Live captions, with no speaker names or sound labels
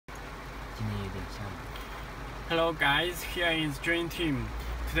今天有点像。Hello guys, here is Dream Team.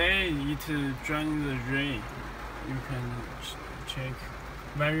 Today it join the rain. You can check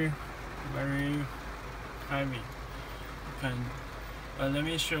very heavy. You can let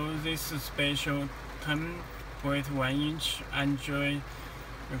me show this special 10.1 inch Android.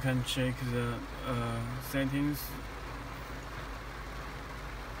 You can check the settings.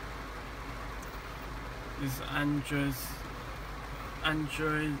 This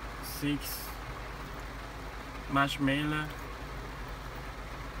Android 6 marshmallow.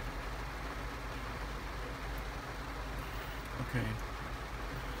 Okay.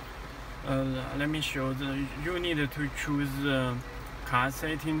 Let me show you need to choose the car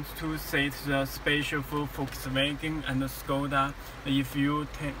settings to set the special for Volkswagen and Skoda. If you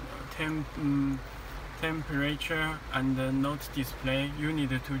temperature and not display, you need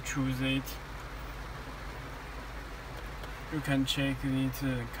to choose it. You can check it.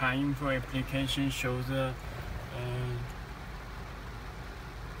 Car info application shows the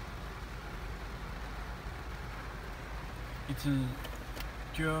it's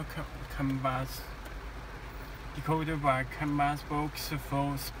dual Canbus decoded by Canbus box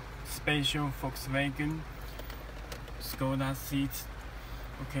for special Volkswagen Skoda seats.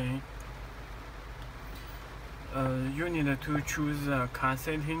 Okay. You need to choose a car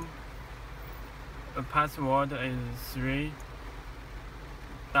setting. The password is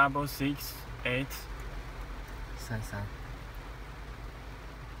 3668.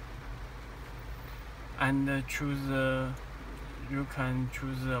 And choose. You can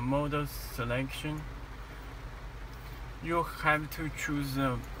choose the model selection. You have to choose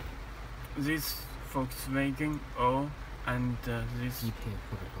this Volkswagen O and this.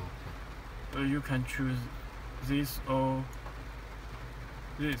 You can choose this or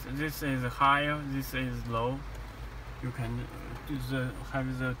this is higher, this is low. You can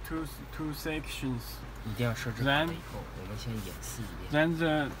have the two sections.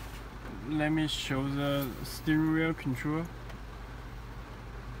 Then let me show the steering wheel control.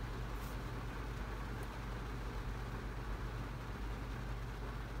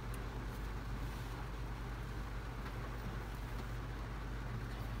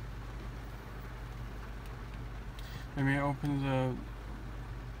 Let me open the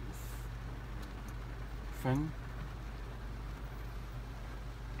fan.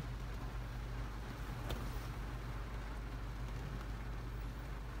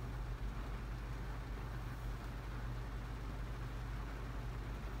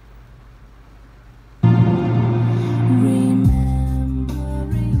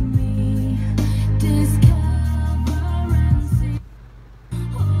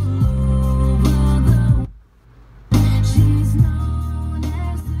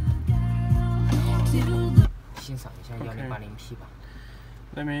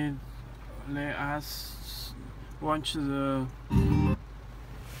 Okay. Let us watch the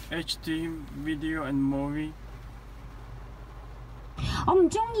HD video and movie. 我唔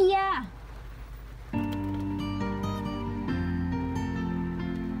中意啊！